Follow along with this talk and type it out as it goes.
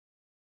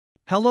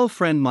Hello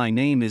friend, my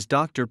name is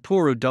Dr.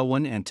 Puru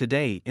Dhawan, and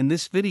today in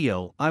this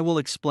video I will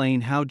explain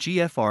how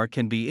GFR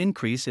can be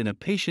increased in a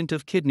patient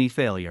of kidney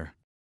failure.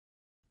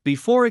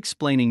 Before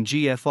explaining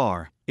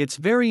GFR, it's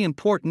very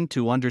important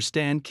to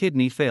understand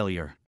kidney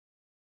failure.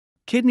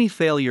 Kidney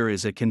failure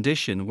is a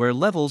condition where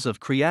levels of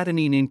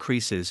creatinine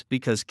increases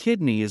because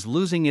kidney is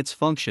losing its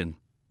function.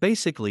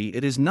 Basically,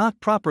 it is not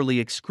properly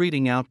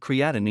excreting out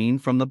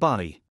creatinine from the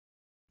body.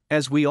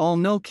 As we all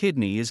know,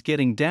 kidney is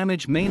getting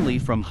damage mainly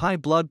from high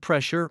blood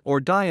pressure or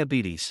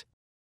diabetes.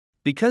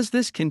 Because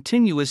this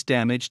continuous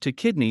damage to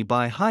kidney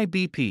by high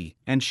BP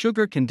and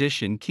sugar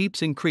condition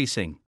keeps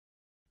increasing,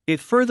 it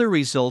further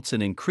results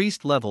in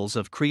increased levels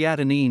of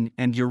creatinine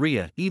and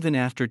urea even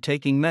after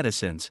taking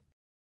medicines.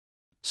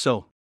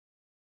 So,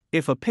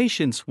 if a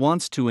patient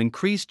wants to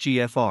increase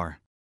GFR,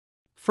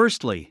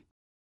 firstly,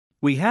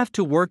 we have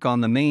to work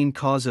on the main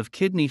cause of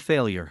kidney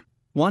failure.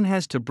 One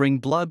has to bring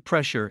blood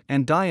pressure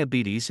and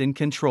diabetes in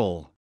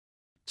control,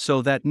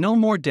 so that no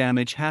more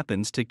damage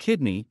happens to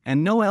kidney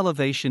and no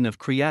elevation of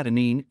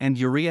creatinine and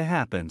urea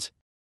happens.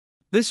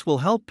 This will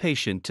help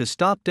patient to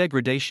stop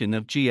degradation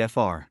of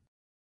GFR.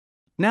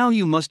 Now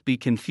you must be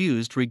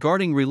confused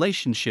regarding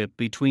relationship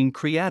between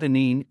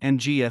creatinine and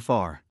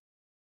GFR.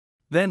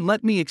 Then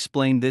let me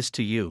explain this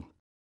to you.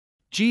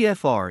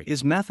 GFR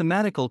is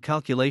mathematical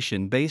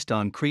calculation based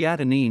on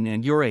creatinine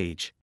and your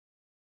age.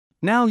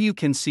 Now you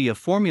can see a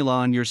formula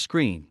on your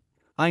screen.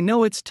 I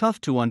know it's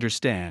tough to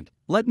understand,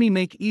 let me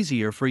make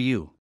easier for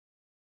you.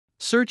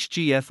 Search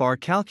GFR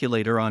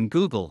calculator on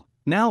Google,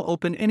 now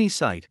open any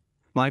site.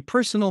 My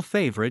personal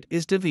favorite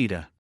is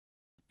DaVita.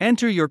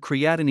 Enter your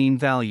creatinine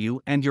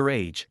value and your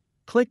age,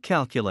 click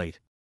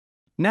calculate.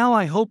 Now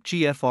I hope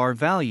GFR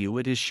value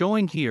it is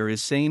showing here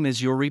is same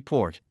as your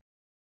report.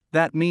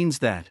 That means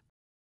that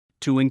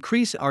to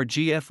increase our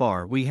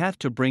GFR we have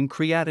to bring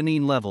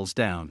creatinine levels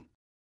down.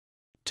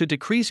 To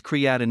decrease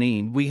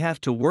creatinine we have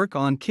to work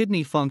on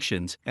kidney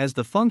functions. As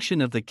the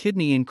function of the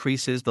kidney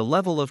increases, the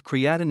level of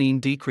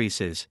creatinine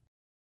decreases.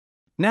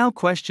 Now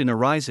question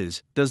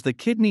arises, does the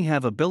kidney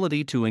have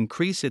ability to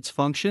increase its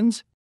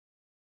functions?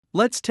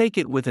 Let's take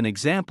it with an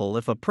example.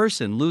 If a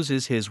person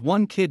loses his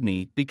one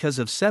kidney because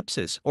of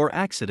sepsis or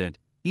accident,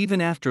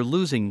 even after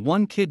losing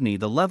one kidney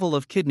the level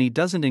of kidney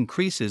doesn't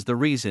increases. The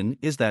reason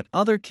is that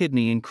other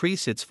kidney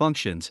increase its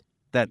functions.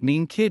 That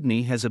mean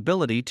kidney has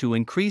ability to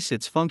increase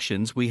its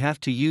functions. We have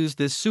to use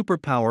this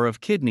superpower of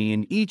kidney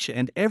in each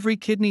and every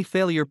kidney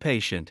failure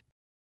patient.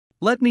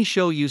 Let me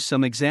show you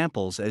some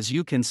examples. As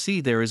you can see,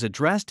 there is a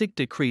drastic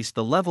decrease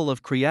the level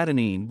of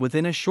creatinine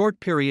within a short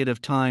period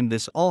of time.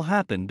 This all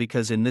happened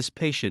because in this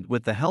patient,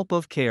 with the help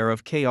of care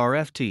of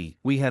KFRT,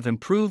 we have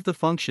improved the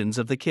functions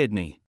of the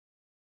kidney.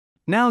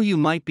 Now you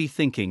might be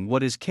thinking,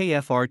 what is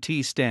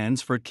KFRT?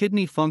 Stands for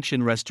Kidney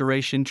Function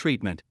Restoration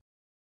Treatment.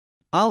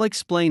 I'll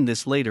explain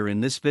this later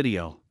in this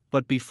video,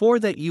 but before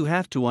that you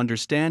have to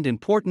understand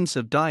importance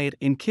of diet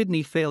in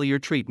kidney failure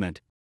treatment.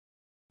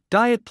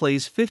 Diet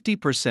plays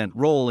 50%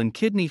 role in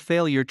kidney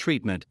failure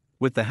treatment.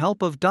 With the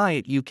help of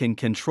diet you can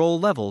control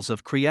levels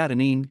of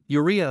creatinine,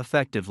 urea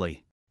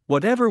effectively.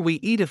 Whatever we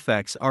eat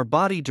affects our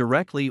body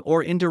directly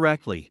or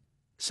indirectly.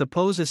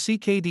 Suppose a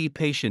CKD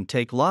patient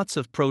take lots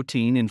of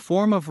protein in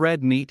form of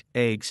red meat,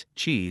 eggs,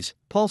 cheese,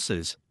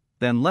 pulses,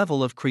 then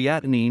level of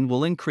creatinine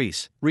will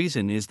increase.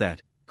 Reason is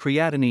that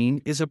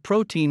creatinine is a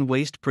protein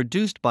waste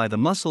produced by the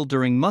muscle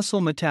during muscle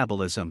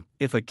metabolism.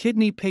 If a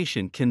kidney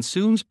patient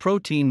consumes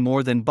protein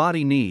more than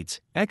body needs,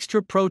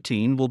 extra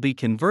protein will be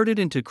converted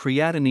into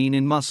creatinine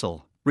in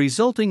muscle,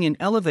 resulting in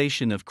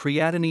elevation of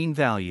creatinine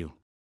value.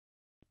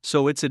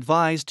 So it's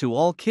advised to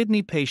all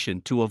kidney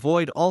patient to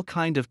avoid all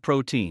kind of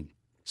protein,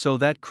 so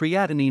that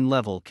creatinine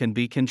level can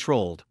be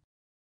controlled.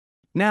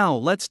 Now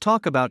let's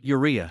talk about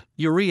urea.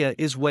 Urea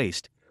is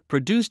waste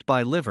produced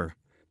by liver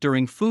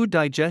during food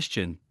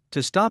digestion.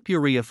 To stop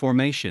urea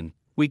formation,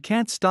 we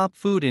can't stop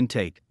food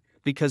intake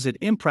because it's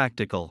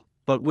impractical,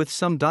 but with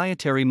some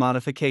dietary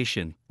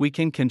modification, we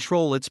can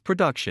control its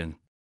production.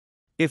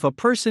 If a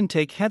person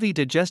take heavy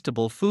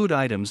digestible food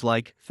items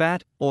like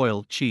fat,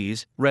 oil,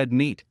 cheese, red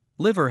meat,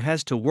 liver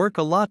has to work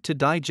a lot to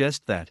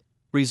digest that,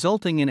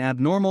 resulting in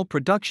abnormal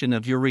production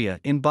of urea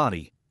in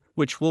body,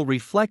 which will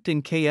reflect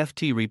in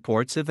KFT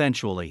reports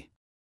eventually.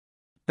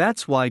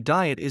 That's why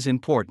diet is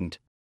important.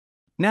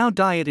 Now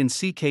diet in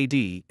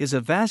CKD is a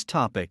vast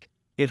topic.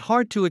 It's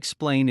hard to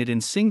explain it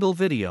in single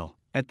video.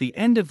 At the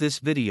end of this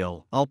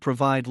video I'll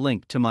provide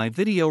link to my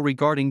video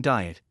regarding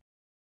diet.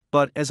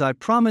 But as I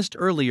promised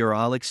earlier,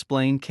 I'll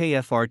explain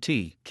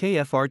KFRT.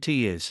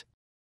 KFRT is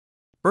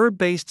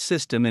herb-based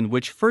system in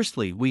which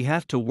firstly we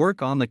have to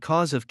work on the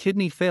cause of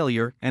kidney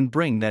failure and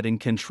bring that in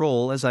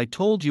control. As I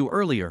told you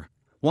earlier,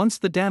 once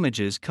the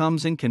damages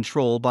comes in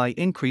control by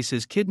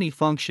increases, kidney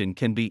function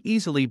can be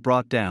easily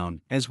brought down,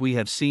 as we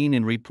have seen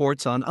in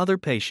reports on other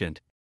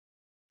patient.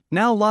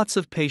 Now lots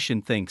of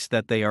patient thinks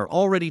that they are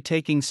already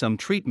taking some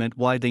treatment,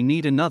 why they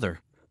need another.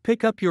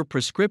 Pick up your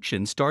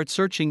prescription, start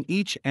searching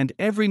each and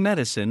every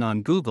medicine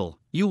on Google.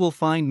 You will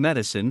find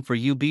medicine for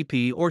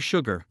UBP or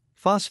sugar,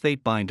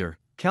 phosphate binder,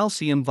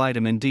 calcium,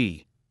 vitamin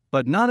D,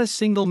 but not a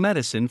single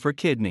medicine for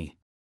kidney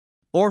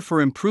or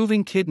for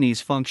improving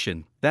kidneys'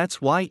 function.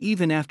 That's why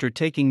even after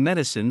taking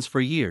medicines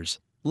for years,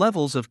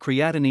 levels of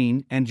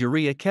creatinine and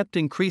urea kept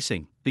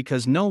increasing,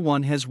 because no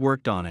one has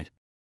worked on it.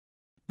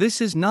 This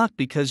is not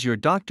because your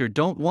doctor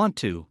don't want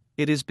to,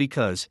 it is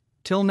because,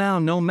 till now,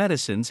 no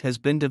medicines has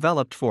been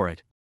developed for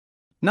it.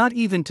 Not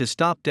even to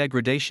stop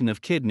degradation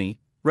of kidney.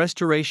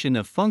 Restoration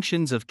of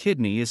functions of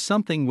kidney is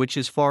something which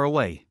is far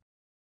away.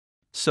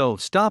 So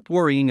stop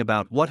worrying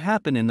about what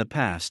happened in the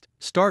past,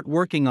 start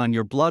working on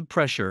your blood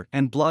pressure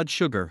and blood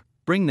sugar,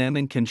 bring them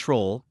in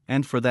control,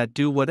 and for that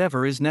do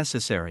whatever is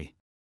necessary.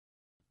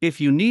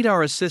 If you need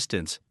our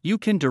assistance, you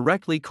can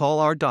directly call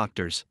our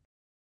doctors.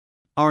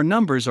 Our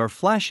numbers are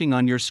flashing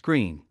on your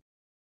screen.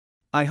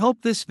 I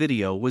hope this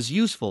video was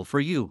useful for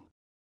you.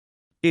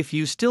 If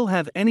you still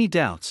have any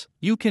doubts,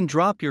 you can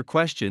drop your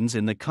questions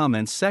in the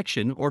comments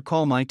section or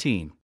call my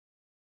team.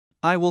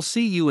 I will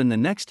see you in the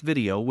next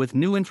video with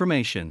new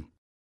information.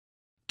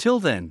 Till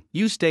then,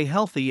 you stay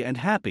healthy and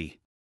happy.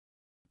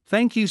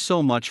 Thank you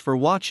so much for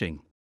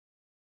watching.